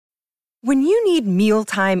When you need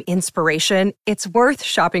mealtime inspiration, it's worth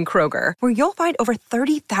shopping Kroger, where you'll find over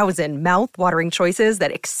 30,000 mouth-watering choices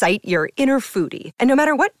that excite your inner foodie. And no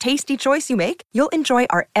matter what tasty choice you make, you'll enjoy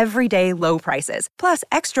our everyday low prices, plus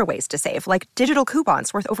extra ways to save, like digital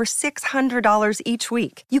coupons worth over $600 each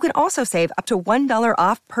week. You can also save up to $1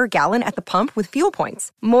 off per gallon at the pump with fuel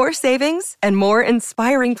points. More savings and more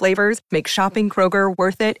inspiring flavors make shopping Kroger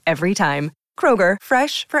worth it every time. Kroger,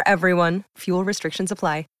 fresh for everyone. Fuel restrictions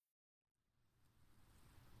apply.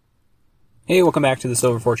 Hey, welcome back to the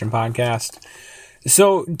Silver Fortune Podcast.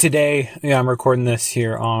 So today, I'm recording this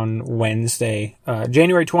here on Wednesday,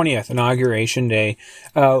 January 20th, Inauguration Day,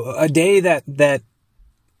 a day that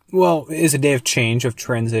is a day of change, of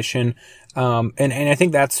transition, and I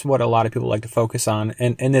think that's what a lot of people like to focus on,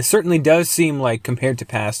 and this certainly does seem like, compared to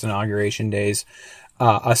past Inauguration Days,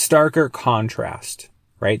 a starker contrast,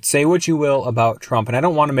 right? Say what you will about Trump, and I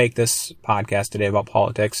don't want to make this podcast today about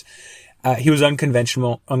politics. He was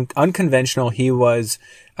unconventional. He was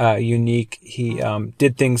unique. He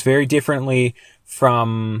did things very differently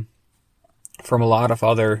from a lot of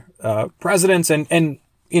other presidents, and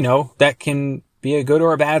that can be a good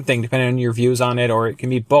or a bad thing depending on your views on it, or it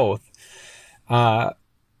can be both.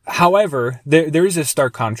 However, there is a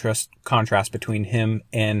stark contrast between him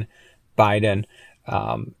and Biden,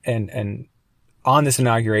 and on this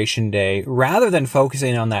Inauguration Day, rather than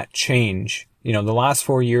focusing on that change. The last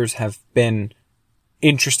 4 years have been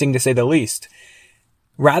interesting, to say the least.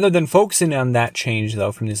 Rather than focusing on that change,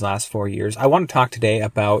 though, from these last 4 years, I want to talk today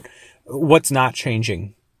about what's not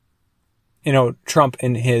changing. Trump,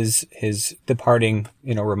 in his departing,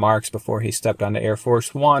 remarks before he stepped onto Air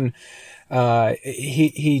Force One,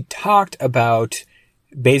 he talked about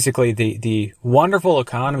basically the wonderful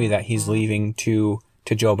economy that he's leaving to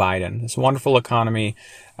Joe Biden. This wonderful economy,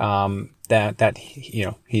 that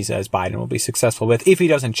he says Biden will be successful with if he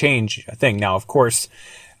doesn't change a thing. Now, of course,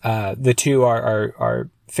 the two are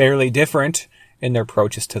fairly different in their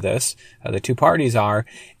approaches to this. The two parties are,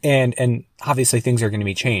 and obviously things are going to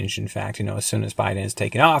be changed. In fact, as soon as Biden is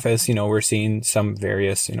taken office, we're seeing some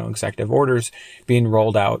various, executive orders being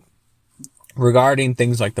rolled out regarding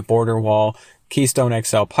things like the border wall, Keystone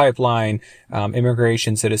XL pipeline,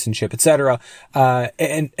 immigration, citizenship, etc.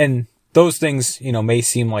 And those things, may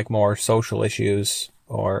seem like more social issues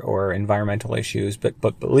or environmental issues,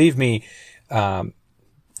 but believe me,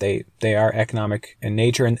 they are economic in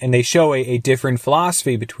nature, and they show a different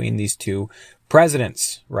philosophy between these two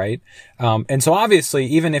presidents, right? And so obviously,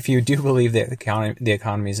 even if you do believe that the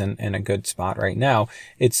economy is in a good spot right now,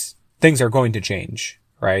 things are going to change,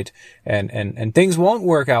 right? And things won't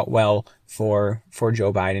work out well for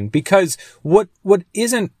Joe Biden, because what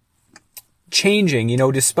isn't changing,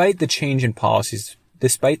 despite the change in policies,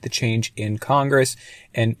 despite the change in Congress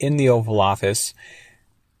and in the Oval Office,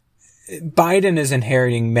 Biden is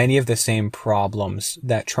inheriting many of the same problems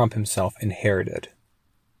that Trump himself inherited.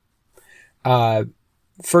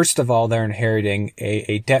 First of all, they're inheriting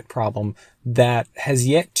a debt problem that has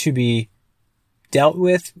yet to be dealt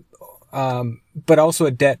with, but also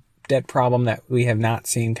a debt problem that we have not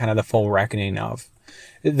seen kind of the full reckoning of.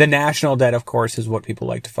 The national debt, of course, is what people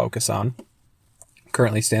like to focus on.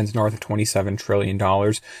 Currently stands north of $27 trillion,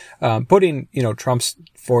 putting, Trump's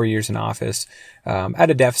 4 years in office, at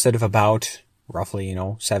a deficit of about roughly,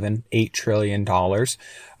 $7-8 trillion,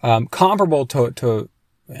 comparable to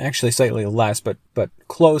actually slightly less, but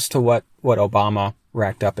close to what Obama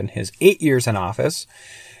racked up in his 8 years in office.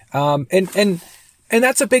 And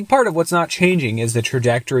that's a big part of what's not changing, is the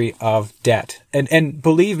trajectory of debt. And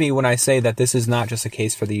believe me when I say that this is not just a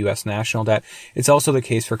case for the U.S. national debt. It's also the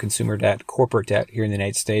case for consumer debt, corporate debt here in the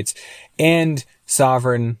United States, and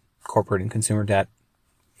sovereign corporate and consumer debt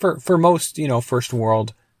for most, first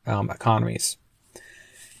world economies.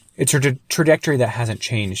 It's a trajectory that hasn't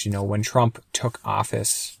changed. When Trump took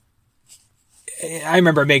office, I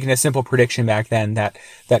remember making a simple prediction back then that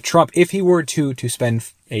Trump, if he were to spend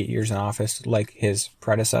 8 years in office like his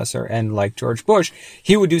predecessor and like George Bush,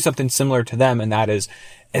 he would do something similar to them, and that is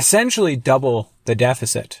essentially double the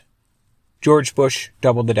deficit. George Bush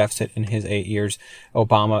doubled the deficit in his 8 years.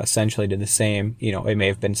 Obama essentially did the same. It may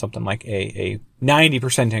have been something like a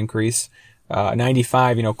 90% increase,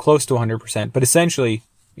 95, close to 100%, but essentially,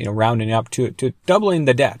 rounding up to doubling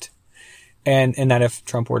the debt. And that if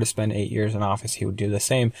Trump were to spend 8 years in office, he would do the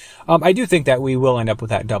same. I do think that we will end up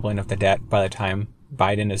with that doubling of the debt by the time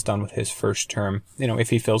Biden is done with his first term.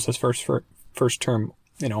 If he fills his first term,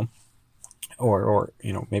 or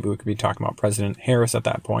maybe we could be talking about President Harris at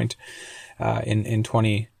that point, in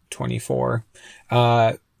 2024.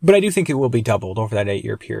 But I do think it will be doubled over that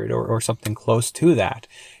 8-year period or something close to that.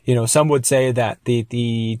 You know, some would say that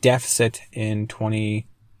the deficit in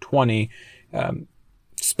 2020,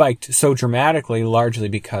 spiked so dramatically, largely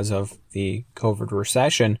because of the COVID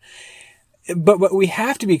recession. But we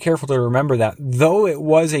have to be careful to remember that though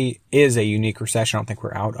it is a unique recession, I don't think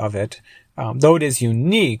we're out of it. Though it is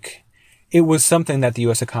unique, it was something that the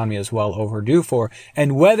U.S. economy is well overdue for.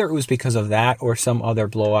 And whether it was because of that or some other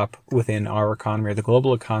blow up within our economy or the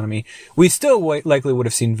global economy, we still likely would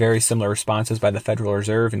have seen very similar responses by the Federal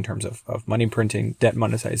Reserve in terms of money printing, debt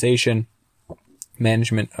monetization,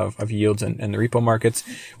 management of yields and the repo markets.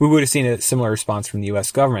 We would have seen a similar response from the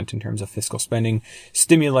U.S. government in terms of fiscal spending,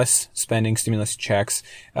 stimulus checks,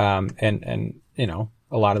 and you know,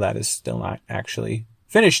 a lot of that is still not actually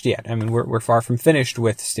finished yet. I mean, we're far from finished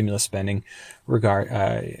with stimulus spending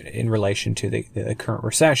in relation to the current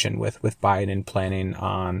recession with Biden planning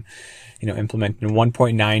on, you know, implementing a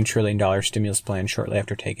 $1.9 trillion stimulus plan shortly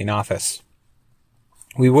after taking office.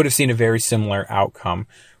 We would have seen a very similar outcome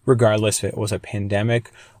regardless if it was a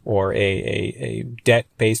pandemic or a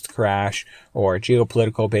debt-based crash or a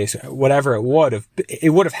geopolitical-based, whatever it would have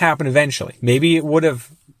happened eventually. Maybe it would have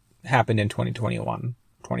happened in 2021,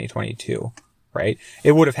 2022, right?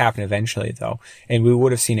 It would have happened eventually though. And we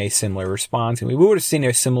would have seen a similar response and we would have seen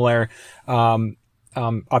a similar,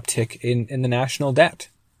 uptick in the national debt,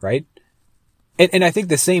 right? And I think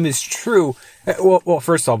the same is true. Well,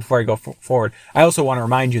 first of all, before I go forward, I also want to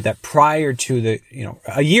remind you that prior to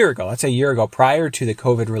a year ago, prior to the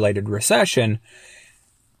COVID-related recession,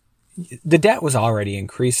 the debt was already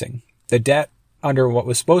increasing. The debt under what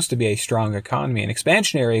was supposed to be a strong economy, an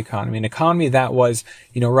expansionary economy, an economy that was,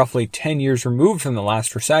 roughly 10 years removed from the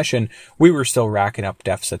last recession, we were still racking up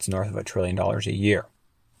deficits north of $1 trillion a year,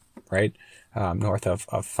 right? North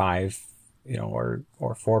of 5, or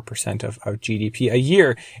 4% of GDP a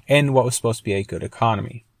year in what was supposed to be a good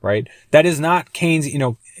economy, right? That is not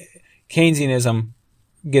Keynesianism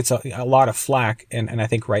gets a lot of flack and I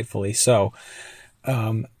think rightfully so.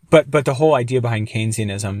 But the whole idea behind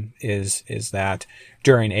Keynesianism is that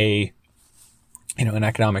during an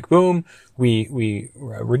economic boom, we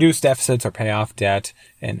reduce deficits or pay off debt,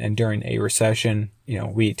 and during a recession,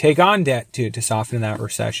 we take on debt to soften that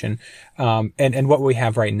recession. And what we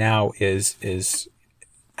have right now is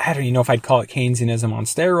I don't even know if I'd call it Keynesianism on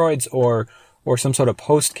steroids or some sort of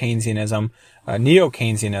post-Keynesianism,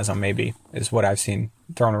 neo-Keynesianism maybe is what I've seen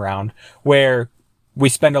thrown around, where we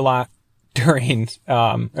spend a lot during,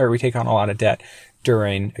 or we take on a lot of debt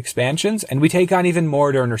during expansions, and we take on even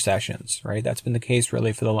more during recessions, right? That's been the case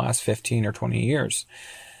really for the last 15 or 20 years.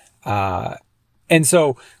 And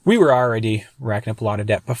so we were already racking up a lot of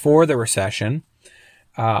debt before the recession.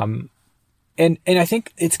 And I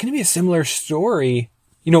think it's going to be a similar story.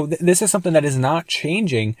 This is something that is not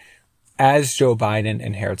changing as Joe Biden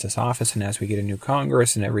inherits this office and as we get a new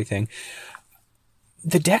Congress and everything.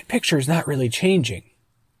 The debt picture is not really changing.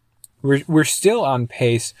 We're still on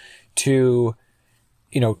pace to,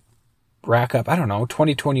 rack up,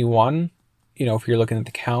 2021, if you're looking at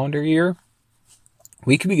the calendar year,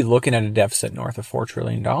 we could be looking at a deficit north of $4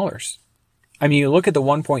 trillion. I mean, you look at the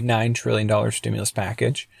 $1.9 trillion stimulus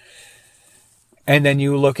package, and then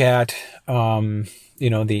you look at,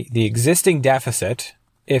 the existing deficit,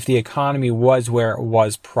 if the economy was where it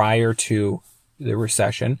was prior to the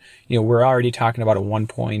recession, we're already talking about a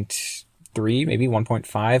 1.3, maybe 1.5,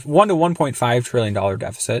 $1 to $1.5 trillion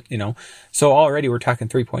deficit, so already we're talking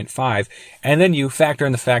 3.5. And then you factor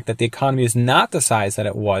in the fact that the economy is not the size that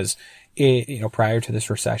it was, prior to this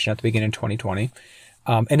recession at the beginning of 2020.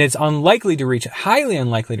 And it's highly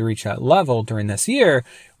unlikely to reach that level during this year.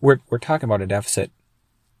 We're talking about a deficit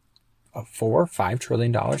of $4-5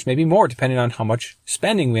 trillion, maybe more, depending on how much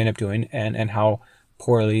spending we end up doing and how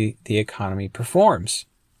poorly the economy performs.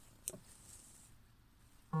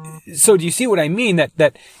 So do you see what I mean?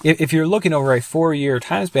 That if you're looking over a 4-year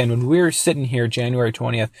time span, when we're sitting here January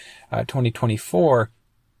 20th, 2025,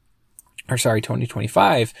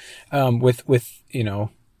 with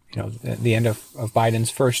the end of Biden's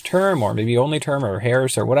first term or maybe only term or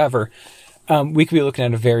Harris or whatever, we could be looking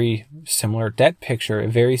at a very similar debt picture, a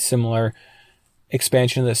very similar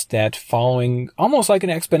expansion of this debt following almost like an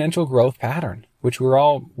exponential growth pattern, which we're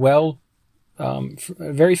all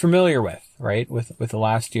very familiar with, right? With the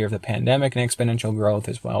last year of the pandemic and exponential growth,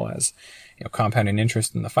 as well as, compounding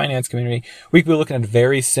interest in the finance community. We could be looking at a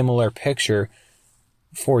very similar picture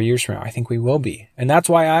 4 years from now. I think we will be. And that's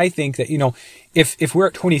why I think that, if we're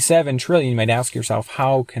at 27 trillion, you might ask yourself,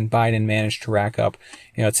 how can Biden manage to rack up,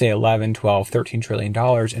 let's say 11, 12, 13 trillion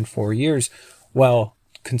dollars in 4 years? Well,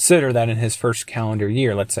 consider that in his first calendar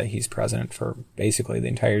year, let's say he's president for basically the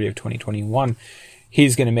entirety of 2021,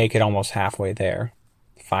 he's going to make it almost halfway there.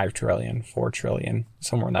 5 trillion, 4 trillion,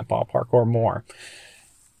 somewhere in that ballpark or more.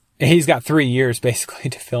 He's got 3 years basically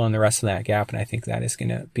to fill in the rest of that gap. And I think that is going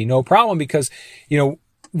to be no problem because,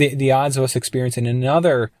 the odds of us experiencing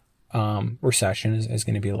another recession is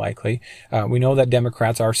going to be likely. We know that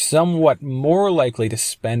Democrats are somewhat more likely to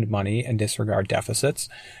spend money and disregard deficits.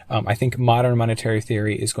 I think modern monetary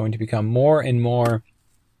theory is going to become more and more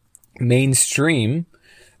mainstream.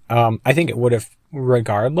 I think it would have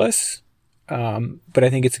regardless, but I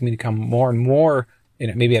think it's going to become more and more,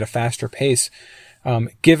 maybe at a faster pace,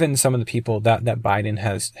 given some of the people that Biden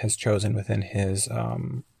has chosen within his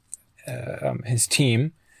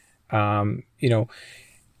team. And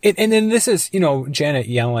then this is, Janet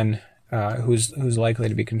Yellen, who's likely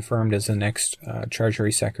to be confirmed as the next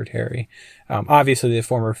Treasury Secretary. Obviously, the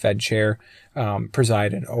former Fed chair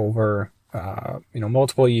presided over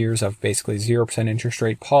multiple years of basically 0% interest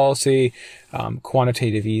rate policy,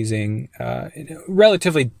 quantitative easing,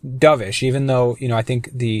 relatively dovish. Even though I think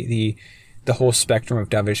the whole spectrum of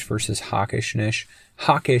dovish versus hawkishness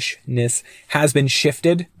has been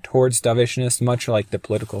shifted towards dovishness, much like the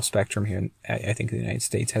political spectrum here. I think the United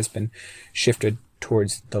States has been shifted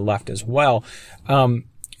towards the left as well.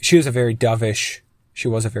 She was a very dovish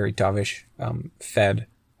Fed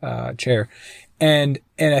chair, and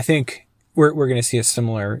I think we're going to see a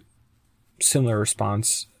similar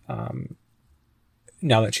response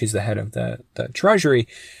now that she's the head of the Treasury.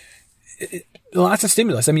 Lots of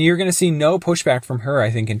stimulus. I mean, you're going to see no pushback from her, I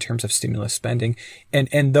think, in terms of stimulus spending.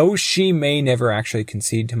 And though she may never actually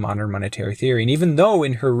concede to modern monetary theory, and even though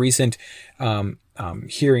in her recent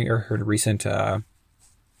hearing or her recent as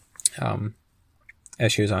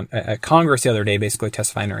she was on at Congress the other day, basically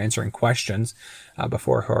testifying or answering questions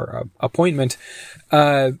before her appointment,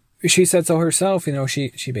 she said so herself.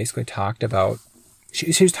 She basically talked about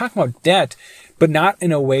she was talking about debt, but not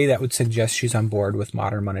in a way that would suggest she's on board with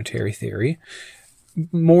modern monetary theory.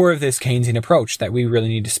 More of this Keynesian approach that we really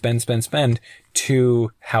need to spend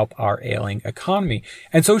to help our ailing economy.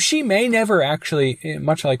 And so she may never actually,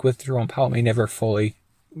 much like with Jerome Powell, may never fully,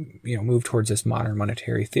 move towards this modern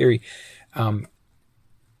monetary theory.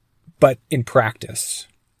 But in practice,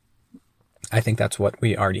 I think that's what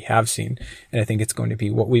we already have seen. And I think it's going to be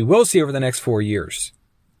what we will see over the next 4 years.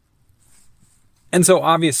 And so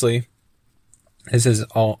obviously, this is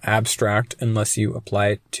all abstract unless you apply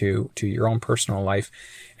it to your own personal life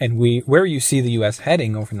and where you see the U.S.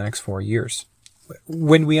 heading over the next 4 years.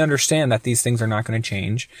 When we understand that these things are not going to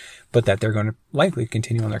change, but that they're going to likely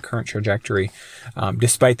continue on their current trajectory,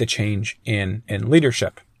 despite the change in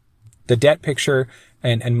leadership. The debt picture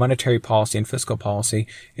and monetary policy and fiscal policy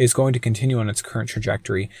is going to continue on its current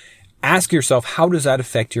trajectory. Ask yourself, how does that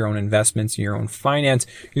affect your own investments, your own finance,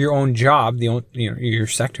 your own job, your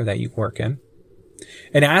sector that you work in?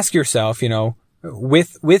 And ask yourself,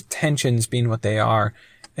 with tensions being what they are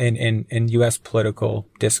in U.S. political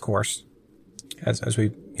discourse, as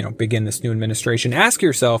we begin this new administration, ask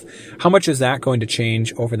yourself, how much is that going to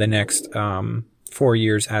change over the next 4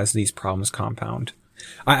 years as these problems compound?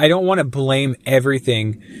 I don't want to blame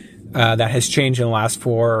everything that has changed in the last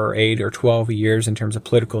 4 or 8 or 12 years in terms of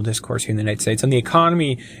political discourse here in the United States on the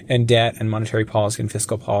economy and debt and monetary policy and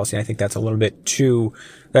fiscal policy. And I think that's a little bit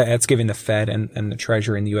that's giving the Fed and the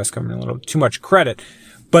Treasury and the U.S. government a little too much credit,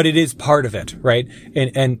 but it is part of it, right?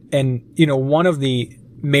 And one of the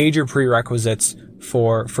major prerequisites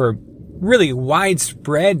for really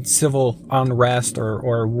widespread civil unrest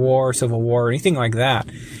or civil war, or anything like that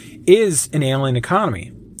is an ailing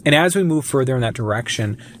economy. And as we move further in that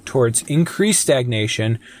direction towards increased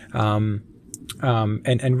stagnation, and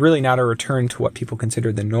really not a return to what people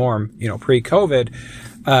considered the norm, pre-COVID,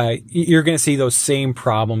 you're going to see those same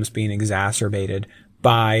problems being exacerbated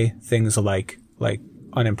by things like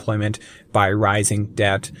unemployment, by rising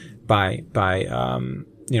debt, by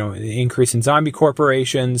the increase in zombie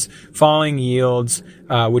corporations, falling yields,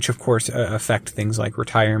 which of course affect things like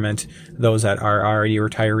retirement, those that are already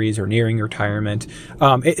retirees or nearing retirement.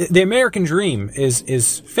 The American dream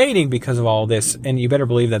is fading because of all this, and you better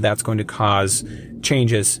believe that that's going to cause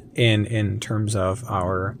changes in terms of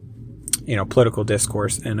our, political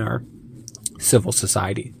discourse and our civil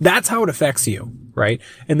society. That's how it affects you, right?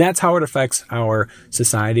 And that's how it affects our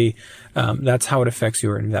society. That's how it affects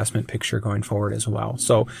your investment picture going forward as well.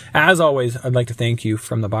 So as always, I'd like to thank you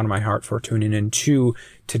from the bottom of my heart for tuning in to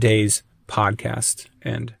today's podcast,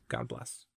 and God bless.